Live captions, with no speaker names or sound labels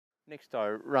Next I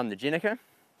run the Jenica.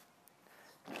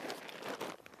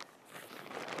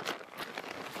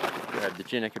 Grab the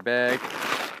Jenica bag.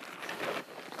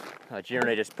 I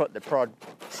generally just put the prod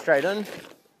straight in.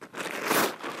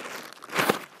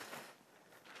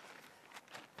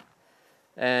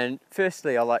 And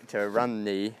firstly I like to run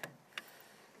the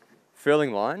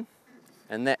furling line,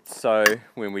 and that's so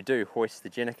when we do hoist the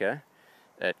Jenica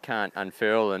it can't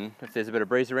unfurl and if there's a bit of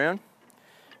breeze around.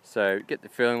 So get the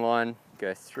furling line,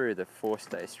 go through the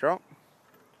forestay strop,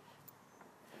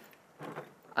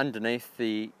 underneath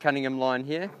the Cunningham line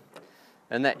here,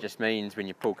 and that just means when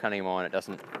you pull Cunningham on it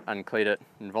doesn't uncleat it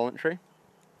involuntary.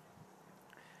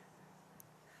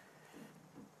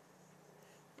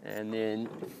 And then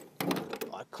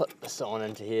I clip this on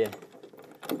into here.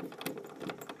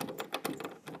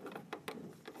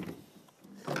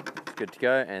 It's good to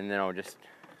go, and then I'll just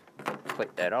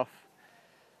click that off.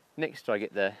 Next I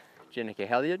get the Jenica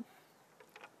halyard,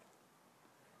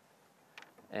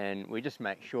 and we just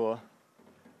make sure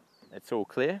it's all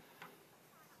clear.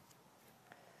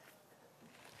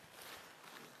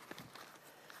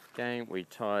 Again, we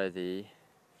tie the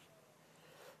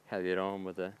halyard on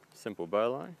with a simple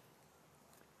bowline,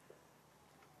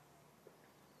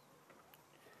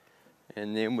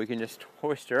 and then we can just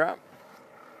hoist her up.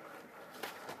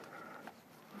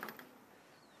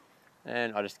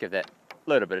 And I just give that a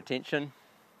little bit of tension.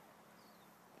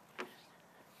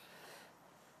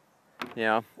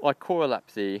 Now I coil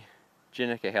up the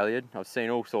Jenica halyard. I've seen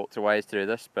all sorts of ways to do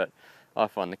this, but I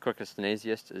find the quickest and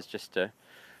easiest is just to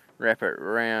wrap it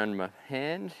around my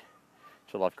hand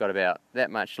till I've got about that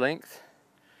much length.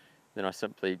 Then I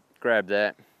simply grab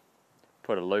that,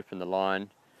 put a loop in the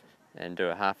line and do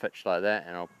a half hitch like that,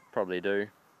 and I'll probably do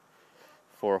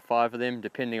 4 or 5 of them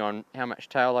depending on how much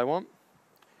tail I want.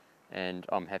 And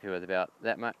I'm happy with about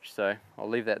that much, so I'll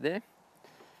leave that there.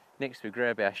 Next we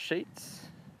grab our sheets.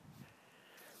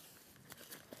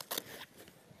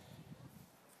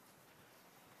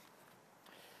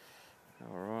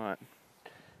 Alright,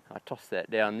 I toss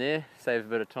that down there, save a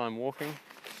bit of time walking,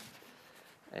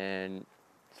 and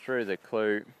through the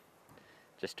clue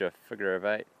just do a figure of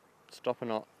 8, stop a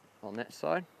knot on that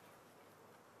side.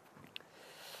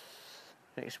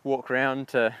 Next walk round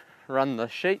to run the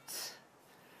sheets.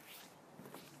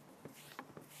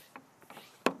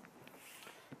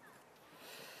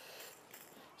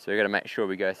 So we've got to make sure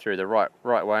we go through the right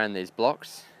way in these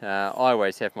blocks. I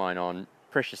always have mine on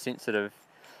pressure sensitive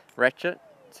ratchet,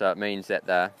 so it means that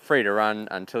they're free to run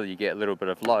until you get a little bit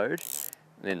of load,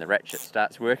 and then the ratchet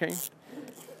starts working.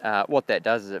 What that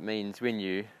does is it means when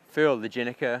you furl the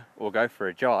Jenica or go for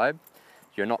a jibe,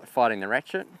 you're not fighting the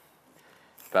ratchet,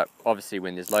 but obviously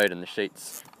when there's load in the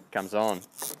sheets it comes on.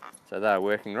 So they're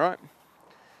working right.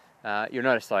 You'll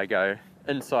notice I go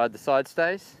inside the side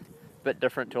stays, bit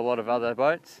different to a lot of other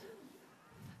boats,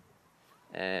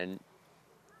 and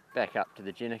back up to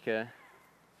the Jenica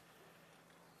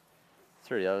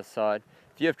through the other side.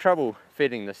 If you have trouble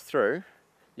feeding this through,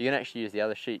 you can actually use the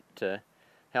other sheet to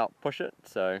help push it.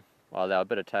 So I'll allow a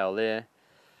bit of tail there,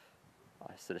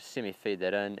 I sort of semi-feed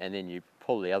that in, and then you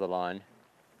pull the other line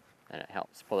and it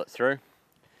helps pull it through.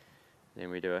 Then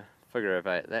we do a figure of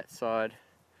 8 that side,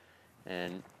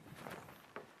 and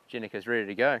Jenica's ready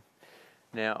to go.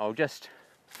 Now I'll just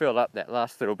fill up that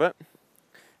last little bit,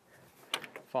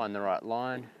 find the right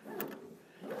line,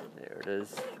 there it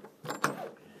is,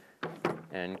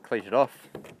 and cleat it off.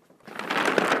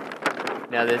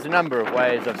 Now there's a number of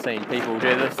ways I've seen people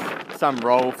do this. Some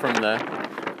roll from the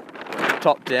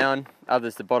top down,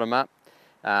 others the bottom up.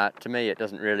 To me it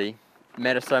doesn't really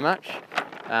matter so much.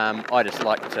 I just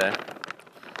like to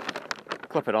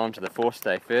clip it onto the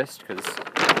forestay first, because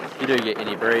if you do get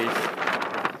any breeze,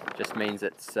 just means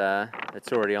it's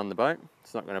already on the boat.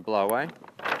 It's not going to blow away.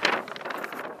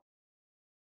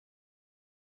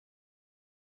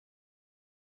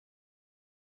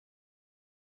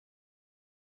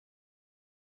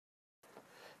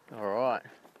 Alright,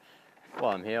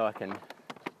 while I'm here I can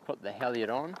put the halyard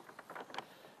on.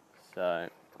 So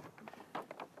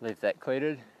leave that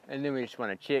cleated, and then we just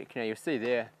want to check. Now you'll see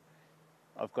there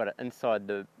I've got it inside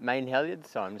the main halyard,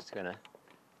 so I'm just going to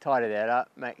tidy that up,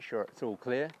 make sure it's all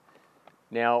clear.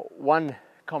 Now one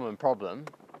common problem,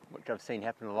 which I've seen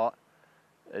happen a lot,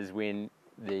 is when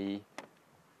the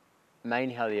main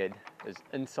halyard is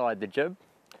inside the jib,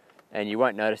 and you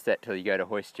won't notice that till you go to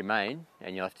hoist your main,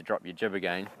 and you'll have to drop your jib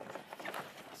again.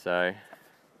 So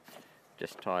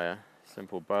just tie a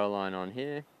simple bowline on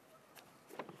here,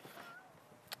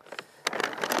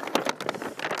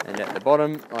 and at the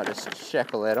bottom I just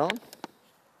shackle that on.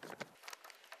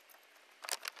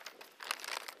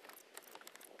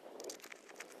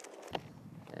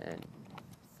 and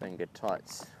finger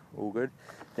tight's all good.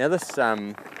 Now this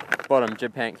bottom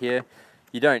jib hank here,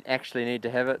 you don't actually need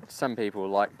to have it. Some people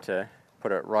like to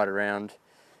put it right around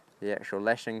the actual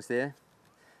lashings there.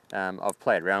 I've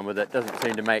played around with it, doesn't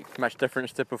seem to make much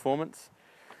difference to performance.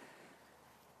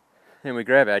 Then we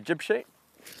grab our jib sheet.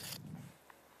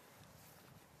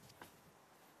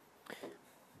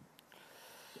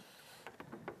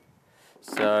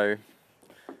 So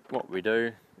what we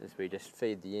do is we just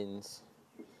feed the ends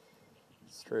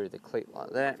through the cleat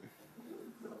like that.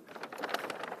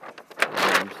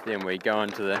 And then we go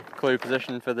into the clue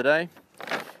position for the day,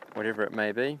 whatever it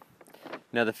may be.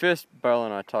 Now the first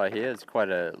bowline I tie here is quite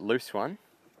a loose one.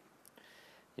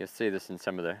 You'll see this in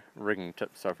some of the rigging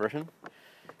tips I've written.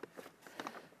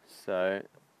 So,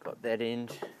 got that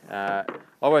end. I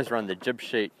always run the jib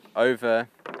sheet over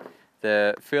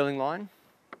the furling line.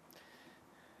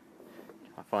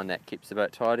 I find that keeps the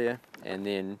boat tidier. And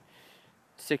then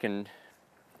second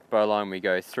bowline we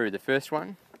go through the first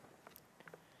one.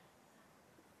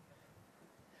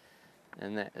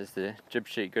 And that is the jib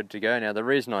sheet good to go. Now the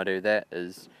reason I do that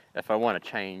is if I want to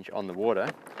change on the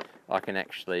water, I can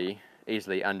actually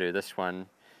easily undo this one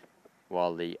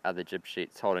while the other jib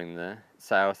sheet's holding the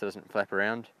sail so it doesn't flap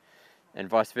around, and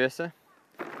vice versa.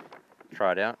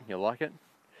 Try it out, you'll like it.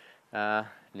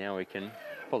 Now we can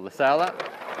pull the sail up.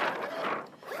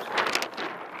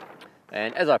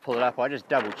 And as I pull it up, I just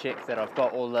double check that I've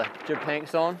got all the jib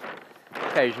hanks on.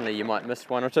 Occasionally you might miss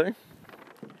one or two.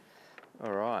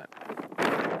 Alright.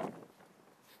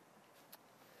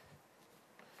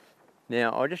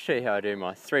 Now I'll just show you how I do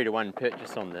my 3-to-1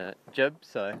 purchase on the jib.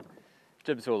 So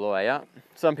jib's all the way up.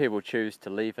 Some people choose to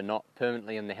leave a knot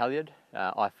permanently in the halyard.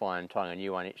 I find tying a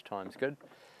new one each time is good.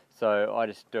 So I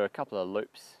just do a couple of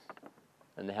loops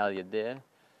in the halyard there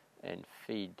and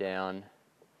feed down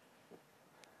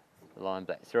the line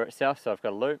back through itself, so I've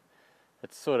got a loop.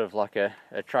 It's sort of like a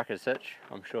trucker's hitch.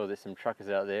 I'm sure there's some truckers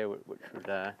out there which would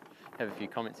have a few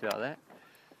comments about that,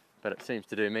 but it seems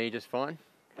to do me just fine.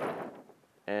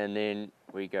 And then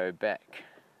we go back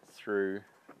through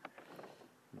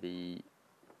the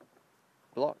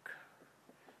block.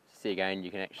 See again,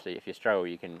 you can actually, if you struggle,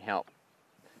 you can help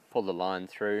pull the line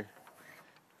through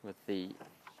with the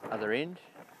other end.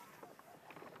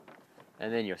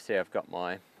 And then you'll see I've got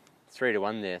my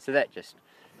 3-to-1 there, so that just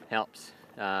helps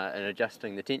in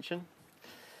adjusting the tension.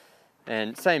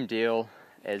 And same deal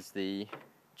as the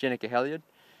Jenica halyard.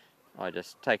 I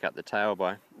just take up the tail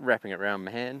by wrapping it around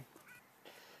my hand.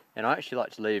 And I actually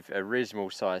like to leave a reasonable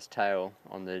sized tail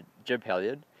on the jib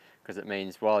halyard, because it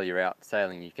means while you're out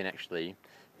sailing you can actually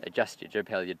adjust your jib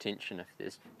halyard tension if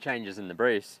there's changes in the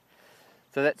breeze.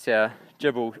 So that's our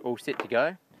jib all set to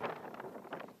go.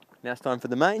 Now it's time for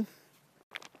the main.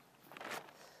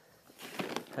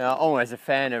 Now, I'm always a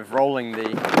fan of rolling the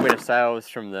Weta sails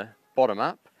from the bottom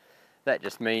up. That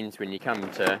just means when you come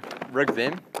to rig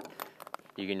them,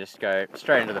 you can just go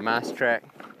straight into the mast track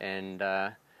and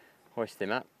hoist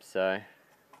them up. So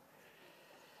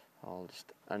I'll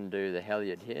just undo the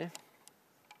halyard here.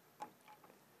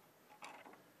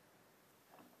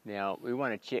 Now we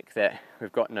want to check that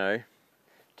we've got no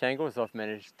tangles. I've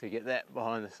managed to get that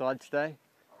behind the side stay.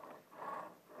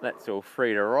 That's all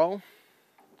free to roll.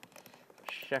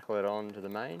 Shackle it on to the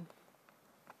main.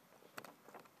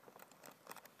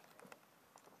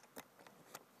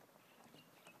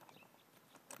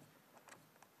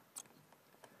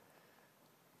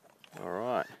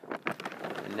 Alright,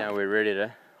 and now we're ready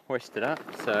to hoist it up.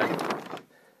 So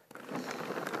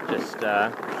just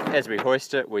as we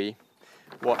hoist it, we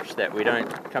watch that we don't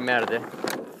come out of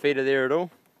the feeder there at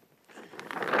all.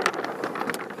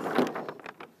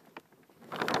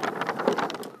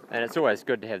 And it's always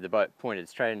good to have the boat pointed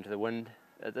straight into the wind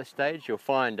at this stage. You'll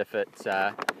find if it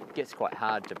gets quite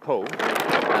hard to pull,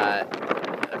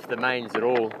 if the main's at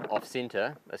all off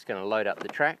centre, it's going to load up the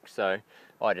track. So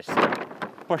I just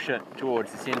push it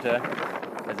towards the centre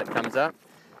as it comes up.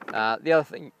 The other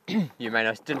thing you may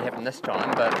notice didn't happen this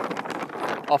time,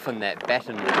 but often that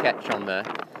batten will catch on the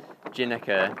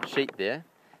Jenica sheet there.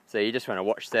 So you just want to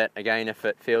watch that again if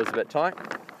it feels a bit tight.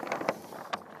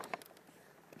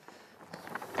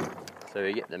 So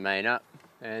we get the main up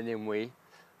and then we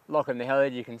lock in the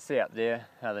halyard. You can see up there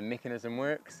how the mechanism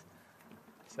works.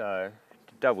 So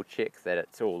to double check that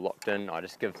it's all locked in, I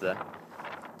just give the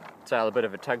sail a bit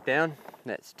of a tug down.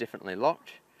 That's definitely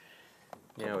locked.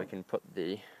 Now we can put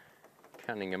the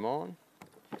Cunningham on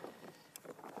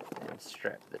and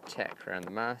strap the tack around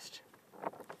the mast.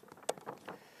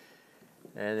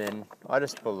 And then I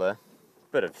just pull a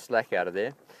bit of slack out of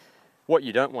there. What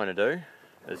you don't want to do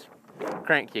is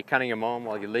crank your Cunningham on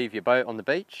while you leave your boat on the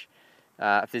beach.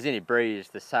 if there's any breeze,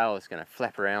 the sail is going to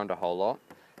flap around a whole lot,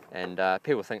 and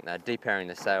people think they're depowering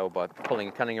the sail by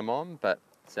cutting them on, but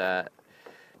it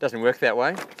doesn't work that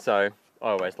way. So I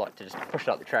always like to just push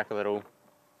up the track a little,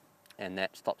 and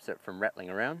that stops it from rattling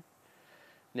around.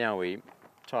 Now we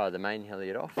tie the main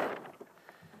halyard off.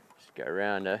 Just go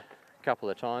around a couple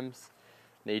of times.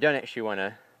 Now you don't actually want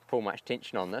to pull much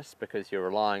tension on this because you're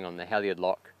relying on the halyard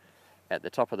lock at the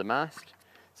top of the mast.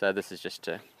 So this is just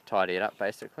to tidy it up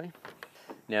basically.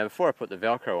 Now before I put the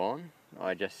Velcro on,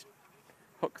 I just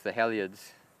hook the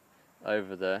halyards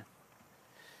over the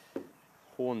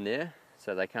horn there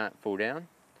so they can't fall down.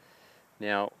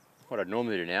 Now what I'd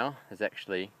normally do now is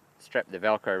actually strap the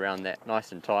Velcro around that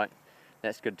nice and tight.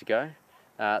 That's good to go.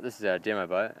 This is our demo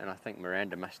boat, and I think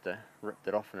Miranda must have ripped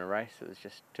it off in a race. It was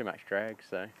just too much drag,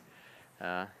 so you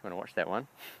want to watch that one.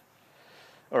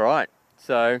 Alright,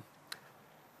 so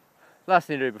last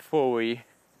thing to do before we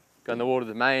go in the water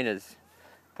with the main is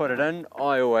put it in.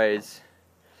 I always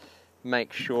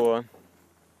make sure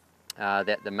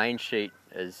that the main sheet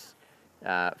is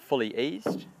fully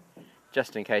eased,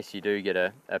 just in case you do get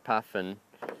a puff and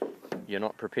you're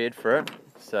not prepared for it.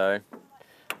 So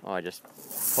I just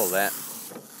pull that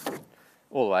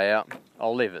all the way out.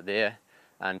 I'll leave it there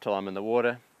until I'm in the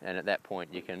water, and at that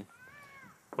point you can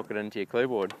hook it into your clue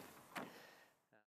board.